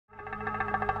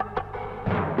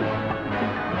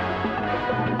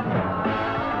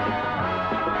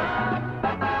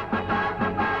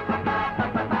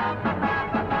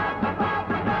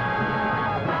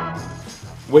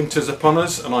Winter's upon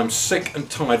us and I'm sick and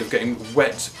tired of getting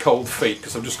wet, cold feet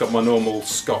because I've just got my normal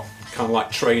Scott kind of like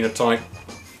trainer type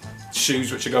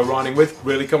shoes which I go riding with,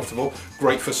 really comfortable,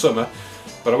 great for summer.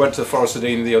 But I went to the Forest of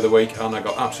Dean the other week and I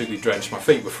got absolutely drenched, my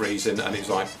feet were freezing and it's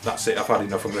like, that's it, I've had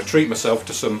enough, I'm going to treat myself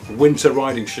to some winter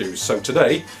riding shoes. So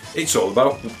today, it's all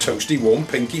about toasty warm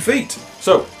pinky feet.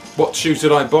 So, what shoes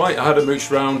did I buy? I had a mooch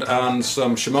round and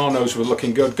some Shimano's were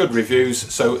looking good, good reviews,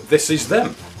 so this is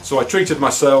them. So I treated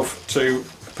myself to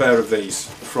a pair of these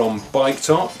from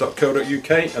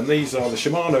biketart.co.uk and these are the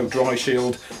Shimano Dry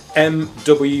Shield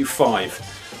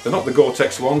MW5. They're not the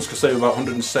Gore-Tex ones because they were about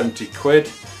 170 quid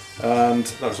and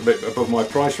that was a bit above my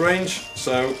price range.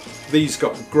 So these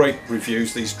got great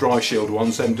reviews, these Dry Shield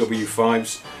ones,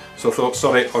 MW5s. So I thought,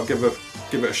 sorry, I'll give it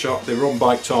a shot. They were on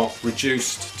Biketart,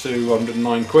 reduced to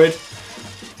 109 quid.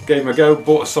 Gave them a go,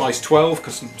 bought a size 12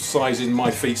 because sizing,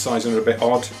 my feet sizing are a bit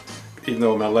odd, even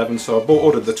though I'm 11. So I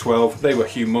ordered the 12, they were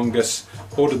humongous.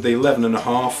 Ordered the 11 and a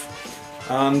half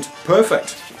and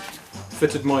perfect.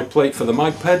 Fitted my plate for the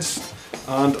Magpeds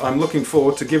and I'm looking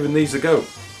forward to giving these a go.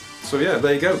 So yeah,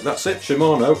 there you go, that's it.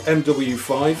 Shimano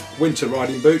MW5 winter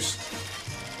riding boots.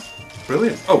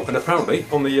 Brilliant. Oh, and apparently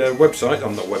on the website,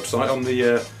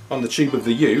 on the tube of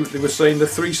the U, they were saying the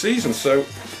 3 seasons, so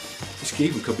this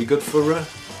even could be good for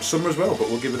summer as well, but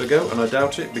we'll give it a go, and I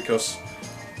doubt it because,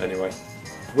 anyway,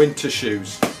 winter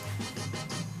shoes.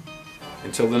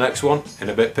 Until the next one, in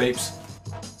a bit peeps.